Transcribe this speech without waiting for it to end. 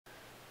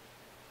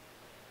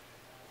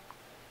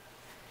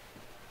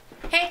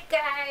Hey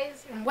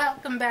guys, and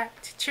welcome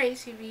back to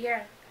Tracy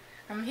VR.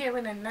 I'm here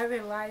with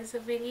another Liza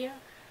video.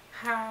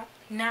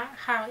 Not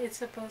how it's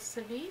supposed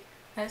to be.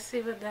 Let's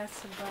see what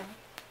that's about.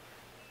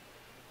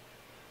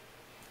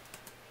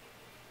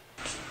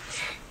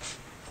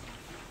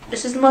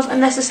 This is the most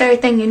unnecessary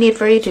thing you need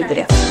for a YouTube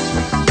video.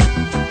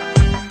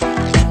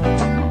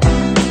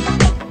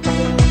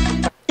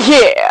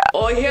 Yeah!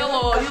 Oh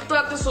hello, you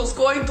thought this was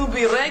going to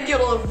be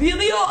regular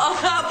video?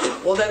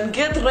 Well then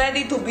get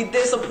ready to be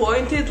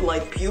disappointed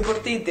like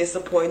puberty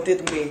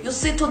disappointed me. You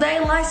see, today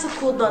Liza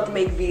could not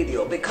make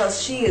video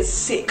because she is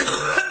sick.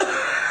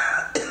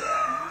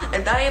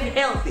 And I am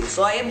healthy,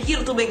 so I am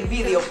here to make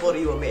video for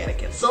you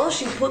Americans. So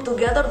she put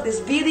together this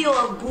video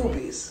of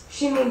boobies.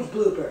 She means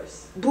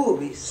bloopers.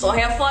 Boobies. So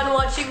have fun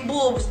watching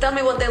boobs. Tell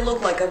me what they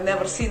look like. I've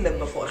never seen them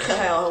before.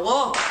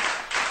 Hello?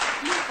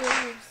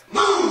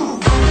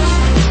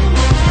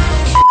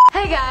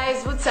 Hey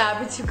guys, what's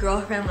up? It's your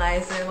girlfriend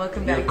Liza and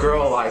welcome back. Your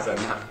girl Liza,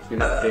 you're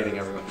not dating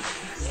everyone.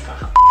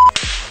 Stop.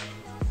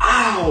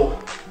 Ow!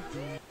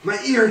 My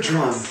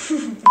eardrum!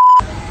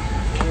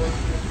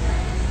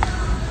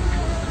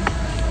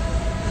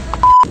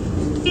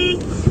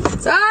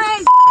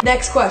 Sorry!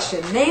 Next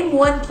question. Name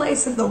one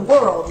place in the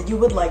world you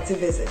would like to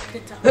visit.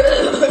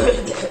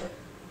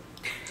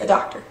 A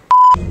doctor.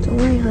 Don't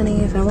worry, honey.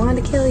 If I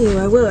wanted to kill you,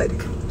 I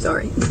would.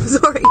 Sorry.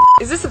 Sorry.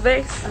 Is this a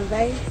vase? A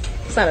vase?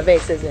 It's not a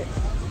vase, is it?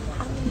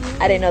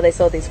 I didn't know they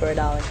sold these for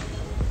 $1.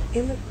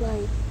 It looked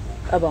like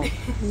a bone.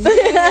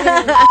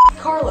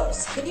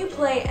 Carlos, can you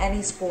play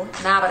any sport?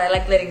 Nah, but I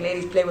like letting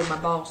ladies play with my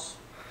balls.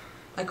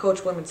 I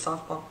coach women's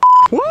softball.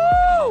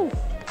 Woo!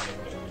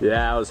 Yeah,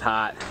 that was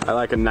hot. I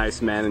like a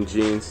nice man in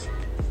jeans.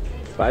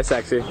 Bye,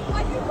 sexy.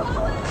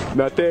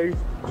 Nothing.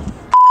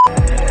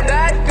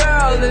 That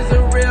girl is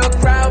a real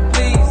crowd,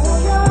 please.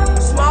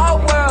 Small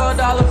world,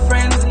 all her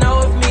friends know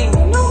of me.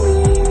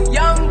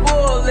 Young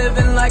bull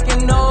living like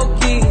an old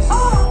geese.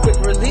 Quick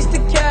release the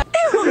cat.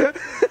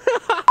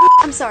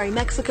 I'm sorry,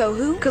 Mexico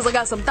who? Because I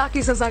got some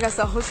takis and I got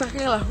some What's that?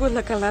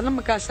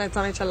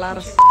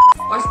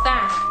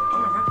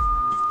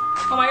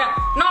 Oh my god.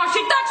 No,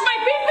 she touched my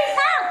pee-pee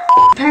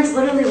first! Parents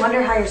literally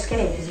wonder how you're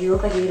skinny because you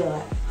look like you eat a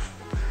lot.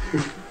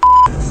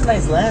 It's a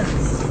nice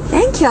lens.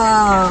 Thank y'all.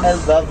 I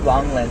love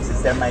long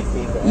lenses. They're my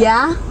favorite.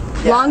 Yeah?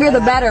 Longer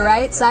the better,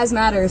 right? Size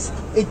matters.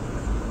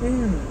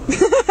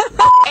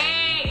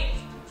 Hey!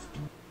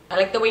 I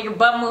like the way your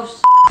butt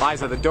moves.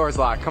 Liza, the door's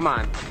locked. Come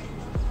on.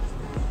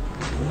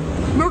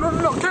 No.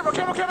 Careful.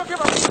 Do I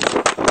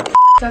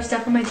have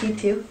stuff in my teeth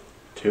too?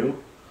 2?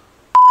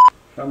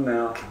 Come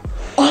now.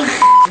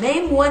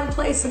 Name one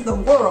place in the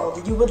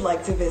world you would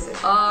like to visit.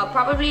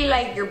 Probably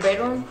like your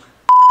bedroom.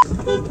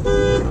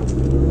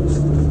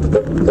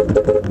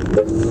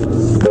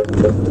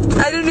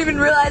 I didn't even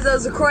realize I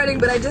was recording,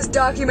 but I just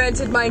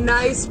documented my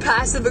nice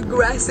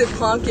passive-aggressive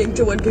honking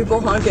to when people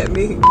honk at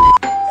me.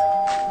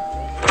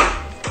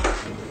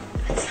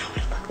 That's not what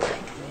it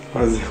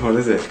looked like. What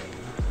is it?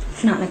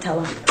 It's not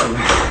Nutella.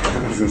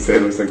 I was gonna say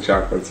it looks like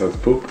chocolate, so it's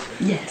poop.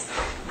 Yes.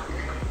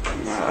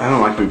 I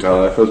don't like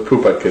Nutella. If it was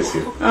poop, I'd kiss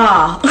you.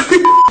 Ah.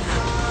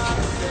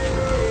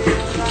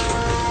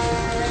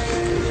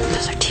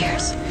 Those are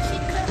tears.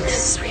 This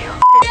is real.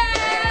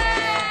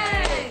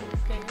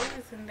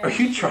 Are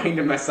you trying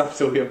to mess up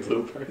so we have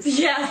bloopers?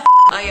 Yeah.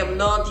 I am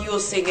not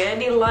using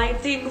any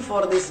lighting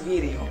for this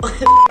video.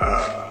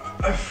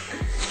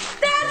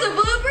 That's a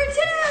blooper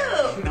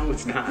too! No,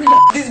 it's not.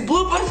 These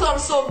bloopers are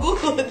so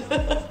good.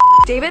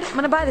 David, I'm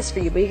gonna buy this for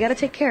you, but you gotta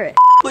take care of it.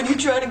 When you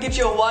try to get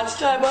your watch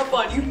time up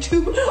on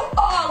YouTube. Oh,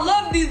 I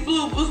love these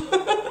bloopers.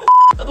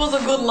 That was a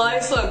good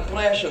Liza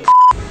impression.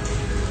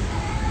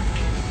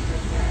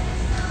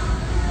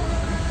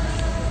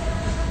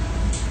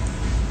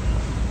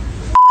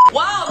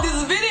 Wow,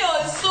 this video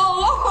is so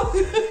long.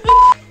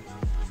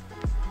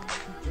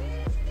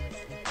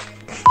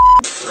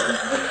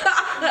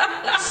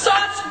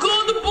 Such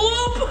good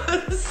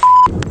bloopers.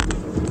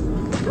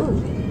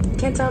 Ooh,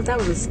 can't tell if that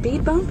was a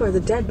speed bump or the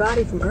dead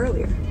body from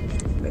earlier.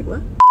 Wait,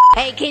 what?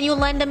 Hey, can you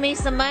lend me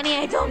some money?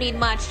 I don't need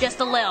much, just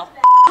a little.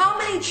 How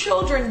many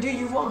children do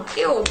you want?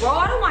 Ew, bro,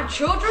 I don't want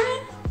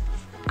children.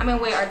 I mean,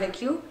 wait, are they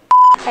cute?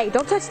 Hey,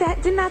 don't touch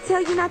that. Didn't I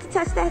tell you not to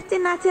touch that?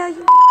 Didn't I tell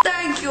you?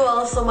 Thank you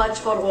all so much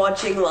for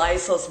watching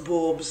Liza's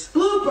boobs.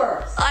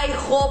 Bloopers! I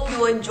hope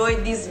you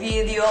enjoyed this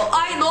video.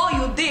 I know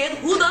you did.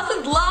 Who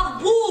doesn't love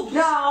boobs?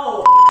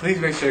 No! Please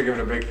make sure to give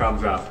it a big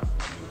thumbs up.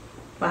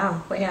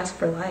 Wow, we asked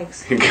for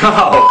likes. Go!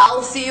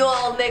 I'll see you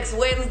all next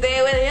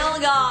Wednesday with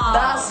Helga.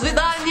 До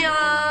свидания.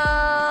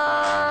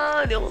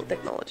 New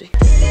technology.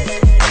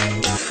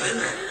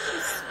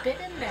 Spit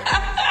in there.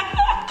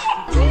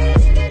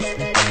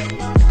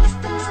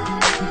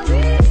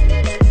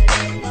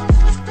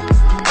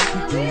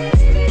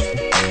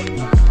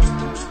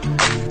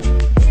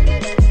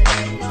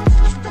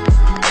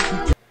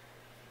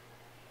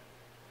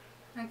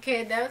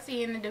 Okay, that was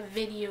the end of the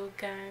video,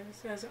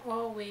 guys. As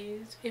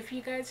always, if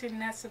you guys are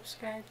not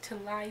subscribed to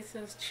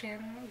Liza's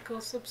channel, go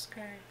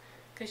subscribe.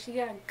 Because she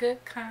got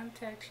good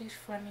content. She's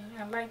funny.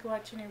 I like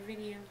watching her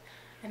videos.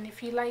 And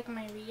if you like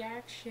my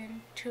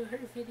reaction to her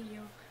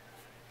video,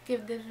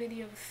 give this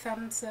video a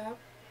thumbs up.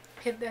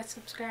 Hit that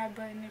subscribe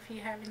button if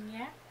you haven't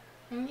yet.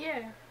 And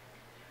yeah,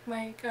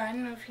 like, I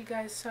don't know if you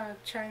guys saw, I'm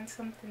trying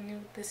something new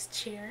with this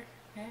chair.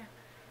 Yeah.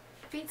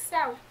 Peace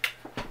out.